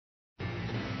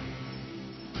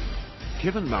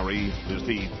Kevin Murray is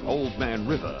the old man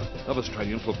river of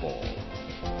Australian football.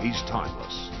 He's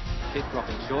timeless. Kick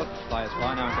dropping short, players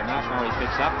by now into Mount. Murray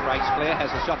picks up, breaks clear,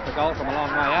 has a shot for goal from a long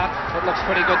way out. It looks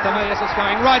pretty good to me as it's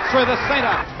going right through the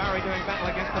centre. Murray doing battle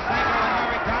against the centre, and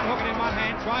Murray can't hook it in one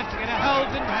hand, tries to get it, held,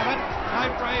 didn't have it. No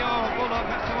free, Bulldog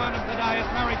has to earn him today as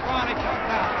Murray finally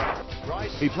comes out.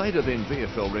 He played a then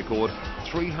VFL record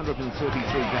 333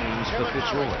 games for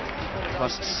Fitzroy,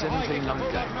 plus 17 night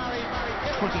games,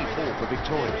 24 for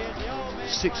Victoria,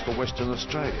 6 for Western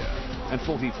Australia, and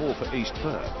 44 for East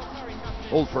Perth,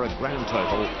 all for a grand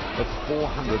total of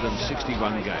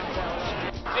 461 games.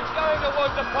 It's going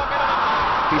towards the pocket.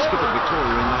 He skippered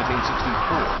Victoria in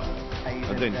 1964,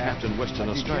 and then captained Western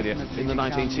Australia in the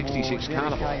 1966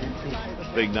 Carnival,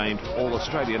 being named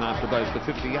All-Australian after both the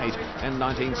 58 and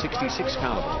 1966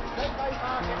 Carnival.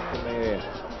 There.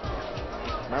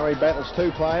 Murray battles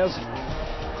two players,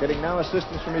 getting no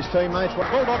assistance from his teammates.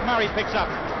 Bulldog Murray picks up,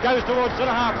 goes towards the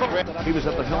half. He was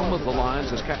at the helm of the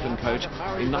Lions as captain coach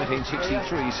in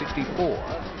 1963-64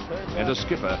 and as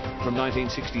skipper from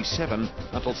 1967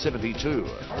 until 72.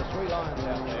 The three Lions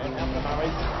out there, now for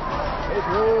Murray. Here's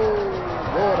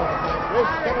Ward on the same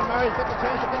wrist. Kevin Murray's got the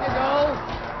chance to pick a goal.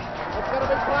 It's going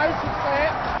to be close, it's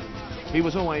there. He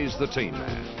was always the team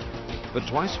man, but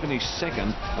twice finished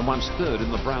second and once third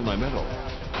in the Brownlow medal.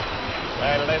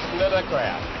 And listen to the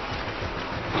crowd.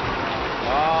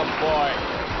 Oh boy,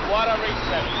 what a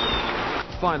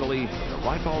reception. Finally, at the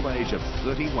ripe old age of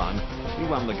 31, he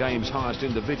won the game's highest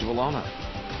individual honour.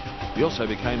 He also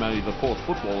became only the fourth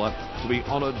footballer to be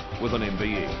honoured with an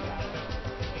MBE.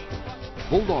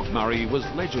 Bulldog Murray was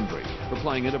legendary for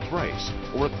playing in a brace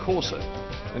or a corset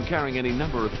and carrying any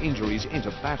number of injuries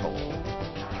into battle.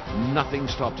 Nothing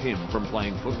stopped him from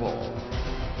playing football.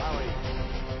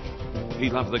 He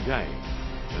loved the game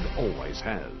and always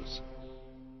has.